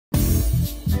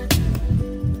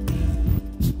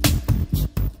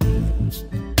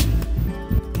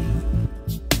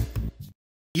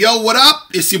Yo, what up?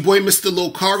 It's your boy, Mr.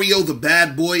 Locario, the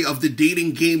bad boy of the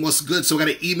dating game. What's good? So I got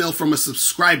an email from a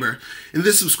subscriber, and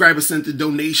this subscriber sent a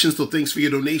donation, so thanks for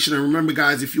your donation. And remember,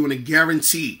 guys, if you want to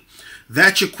guarantee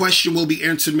that your question will be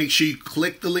answered, make sure you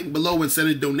click the link below and send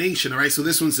a donation, all right? So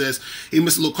this one says, hey,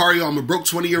 Mr. Locario, I'm a broke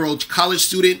 20-year-old college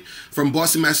student from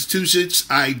Boston, Massachusetts.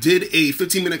 I did a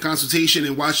 15-minute consultation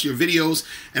and watched your videos,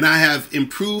 and I have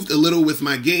improved a little with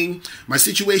my game. My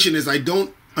situation is I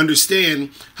don't understand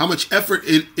how much effort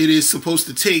it is supposed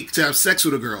to take to have sex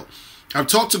with a girl. I've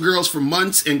talked to girls for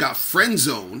months and got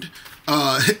friend-zoned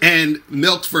and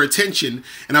milked for attention,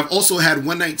 and I've also had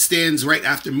one-night stands right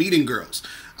after meeting girls.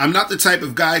 I'm not the type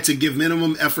of guy to give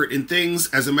minimum effort in things.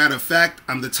 As a matter of fact,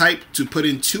 I'm the type to put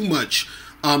in too much.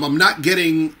 I'm not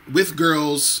getting with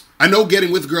girls. I know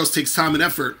getting with girls takes time and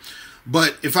effort,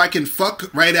 but if I can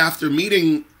fuck right after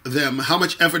meeting them, how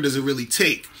much effort does it really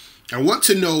take? I want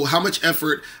to know how much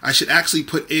effort I should actually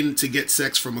put in to get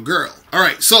sex from a girl. All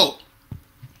right, so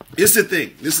this is the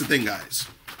thing. This is the thing, guys.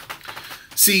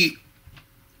 See,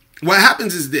 what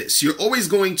happens is this. You're always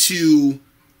going to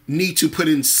need to put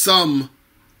in some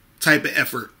type of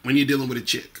effort when you're dealing with a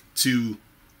chick to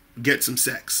get some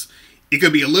sex. It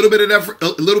could be a little bit of effort,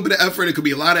 it could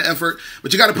be a lot of effort,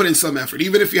 but you got to put in some effort.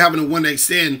 Even if you're having a one-night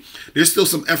stand, there's still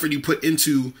some effort you put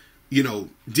into, you know,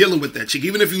 dealing with that chick.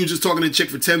 Even if you were just talking to a chick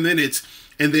for 10 minutes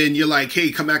and then you're like,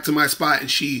 hey, come back to my spot,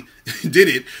 and she did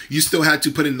it, you still had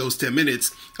to put in those 10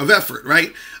 minutes of effort,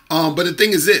 right? But the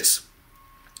thing is this,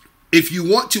 if you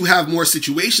want to have more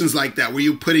situations like that where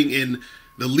you're putting in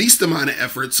the least amount of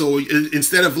effort, so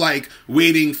instead of like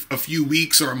waiting a few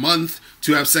weeks or a month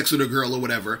to have sex with a girl or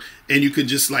whatever, and you can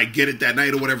just like get it that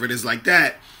night or whatever it is like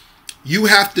that, you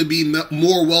have to be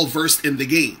more well-versed in the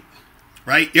game,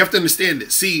 right? You have to understand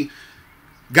this. See,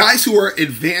 guys who are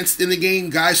advanced in the game,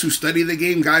 guys who study the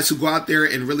game, guys who go out there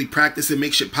and really practice and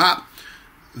make shit pop,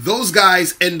 those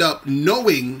guys end up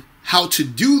knowing how to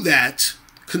do that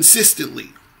consistently.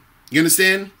 You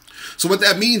understand? So what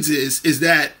that means is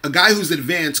that a guy who's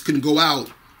advanced can go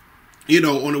out, you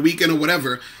know, on a weekend or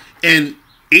whatever, and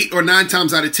 8 or 9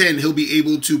 times out of 10, he'll be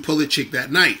able to pull a chick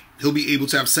that night. He'll be able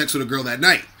to have sex with a girl that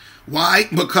night. Why?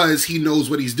 Because he knows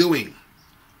what he's doing.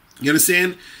 You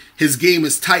understand? His game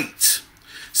is tight.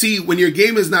 See, when your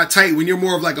game is not tight, when you're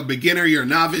more of like a beginner, you're a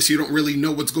novice, you don't really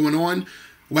know what's going on,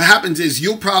 what happens is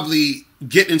you'll probably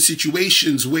get in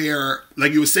situations where,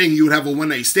 like you were saying, you would have a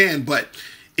one-night stand, but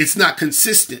it's not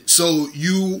consistent. So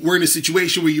you were in a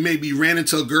situation where you maybe ran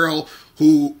into a girl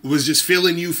who was just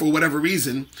feeling you for whatever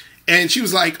reason, and she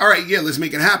was like, all right, yeah, let's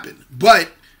make it happen. But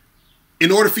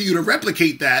in order for you to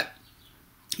replicate that,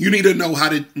 you need to know how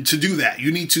to do that.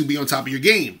 You need to be on top of your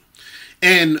game.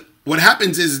 And what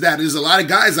happens is that there's a lot of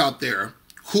guys out there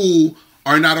who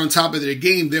are not on top of their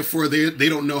game, therefore they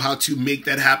don't know how to make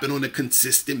that happen on a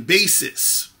consistent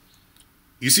basis.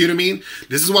 You see what I mean?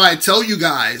 This is why I tell you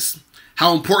guys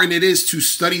how important it is to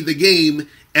study the game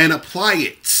and apply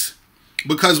it.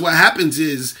 Because what happens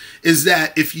is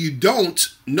that if you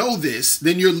don't know this,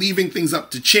 then you're leaving things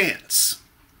up to chance.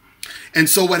 And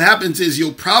so what happens is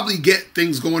you'll probably get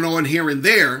things going on here and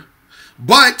there,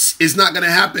 but it's not going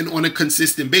to happen on a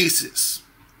consistent basis.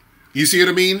 You see what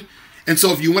I mean? And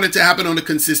so if you want it to happen on a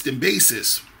consistent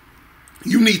basis,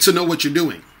 you need to know what you're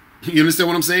doing. You understand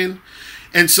what I'm saying?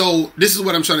 And so this is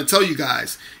what I'm trying to tell you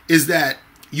guys, is that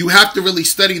you have to really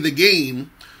study the game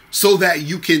so that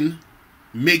you can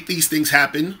make these things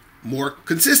happen more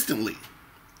consistently.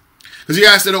 Because you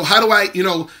guys said, oh, how do I,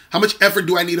 how much effort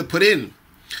do I need to put in?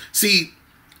 See,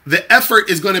 the effort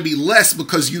is going to be less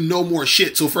because you know more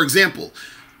shit. So for example,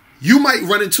 you might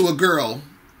run into a girl,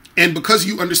 and because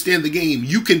you understand the game,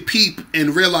 you can peep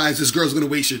and realize this girl's going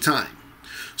to waste your time.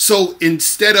 So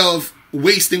instead of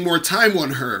wasting more time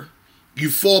on her, you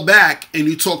fall back and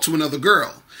you talk to another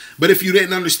girl. But if you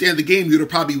didn't understand the game, you'd have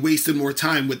probably wasted more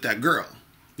time with that girl.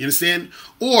 You understand?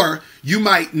 Or you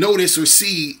might notice or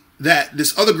see that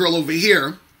this other girl over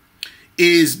here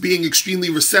is being extremely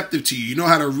receptive to you. You know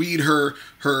how to read her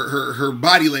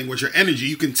body language, her energy.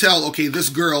 You can tell, okay, this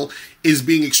girl is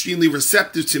being extremely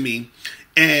receptive to me,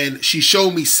 and she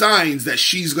showed me signs that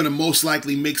she's going to most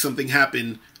likely make something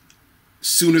happen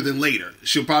sooner than later.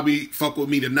 She'll probably fuck with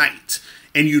me tonight.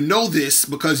 And you know this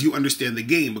because you understand the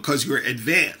game, because you're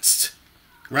advanced,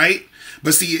 right?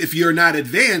 But see, if you're not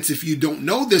advanced, if you don't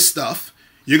know this stuff,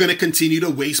 you're going to continue to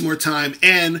waste more time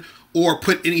and or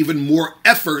put in even more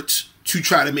effort to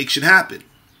try to make shit happen,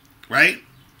 right?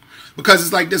 Because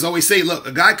it's like this, I always say, look,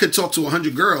 a guy could talk to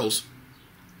 100 girls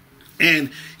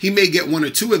and he may get 1 or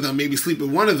 2 of them, maybe sleep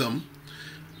with 1 of them,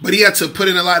 but he had to put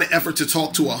in a lot of effort to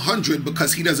talk to 100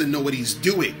 because he doesn't know what he's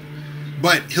doing.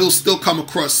 but he'll still come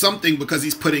across something because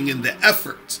he's putting in the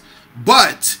effort.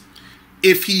 But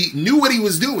if he knew what he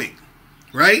was doing,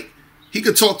 right, he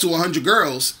could talk to 100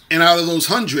 girls, and out of those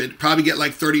 100, probably get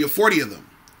like 30 or 40 of them,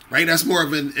 right? That's more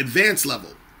of an advanced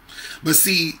level. But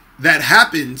see, that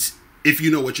happens if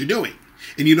you know what you're doing.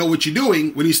 And you know what you're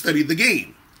doing when you study the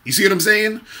game. You see what I'm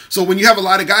saying? So when you have a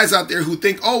lot of guys out there who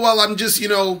think, oh, well, I'm just,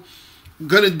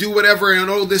 going to do whatever, and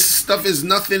oh, this stuff is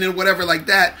nothing and whatever like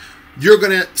that, you're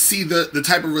going to see the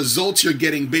type of results you're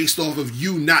getting based off of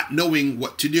you not knowing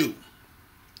what to do.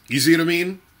 You see what I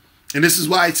mean? And this is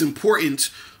why it's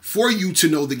important for you to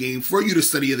know the game, for you to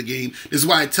study the game. This is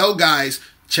why I tell guys,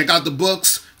 check out the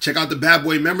books, check out the Bad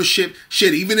Boy membership.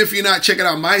 Shit, even if you're not checking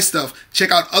out my stuff,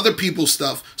 check out other people's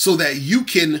stuff so that you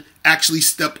can actually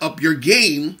step up your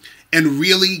game and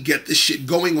really get the shit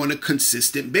going on a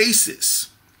consistent basis.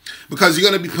 Because you're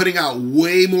going to be putting out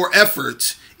way more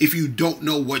effort if you don't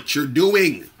know what you're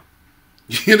doing.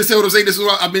 You understand what I'm saying? This is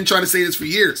what I've been trying to say this for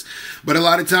years. But a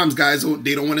lot of times guys,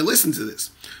 they don't want to listen to this.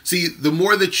 See, the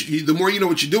more you know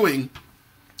what you're doing,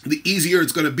 the easier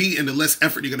it's going to be and the less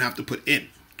effort you're going to have to put in.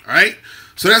 All right?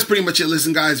 So that's pretty much it.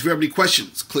 Listen, guys, if you have any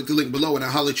questions, click the link below and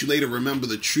I'll holler at you later. Remember,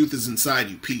 the truth is inside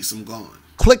you. Peace. I'm gone.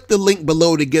 Click the link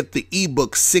below to get the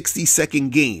ebook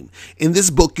 60-Second Game. In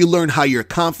this book, you learn how your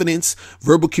confidence,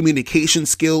 verbal communication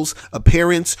skills,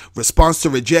 appearance, response to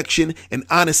rejection, and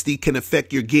honesty can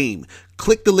affect your game.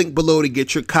 Click the link below to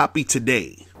get your copy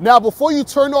today. Now, before you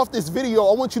turn off this video,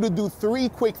 I want you to do 3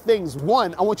 quick things.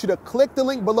 1, I want you to click the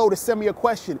link below to send me a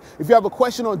question. If you have a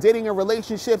question on dating and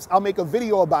relationships, I'll make a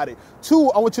video about it.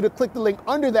 2, I want you to click the link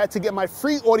under that to get my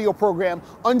free audio program,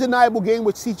 Undeniable Game,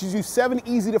 which teaches you 7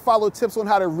 easy to follow tips on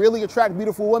how to really attract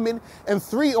beautiful women. And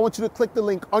 3, I want you to click the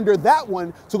link under that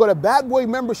one to go to Bad Boy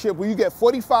Membership, where you get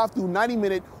 45 through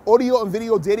 90-minute audio and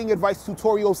video dating advice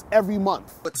tutorials every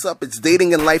month. What's up? It's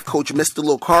dating and life coach Mr.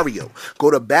 Locario.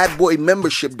 Go to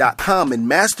badboymembership.com and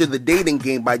master the dating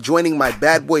game by joining my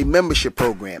Bad Boy Membership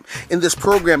program. In this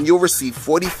program, you'll receive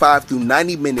 45 through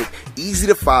 90-minute, easy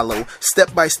to follow,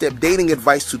 step-by-step dating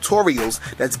advice tutorials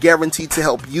that's guaranteed to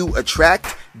help you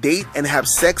attract, date, and have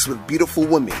sex with beautiful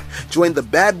women. Join the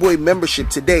Bad Boy Membership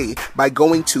today by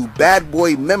going to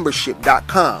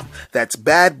badboymembership.com. That's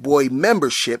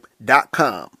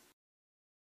badboymembership.com.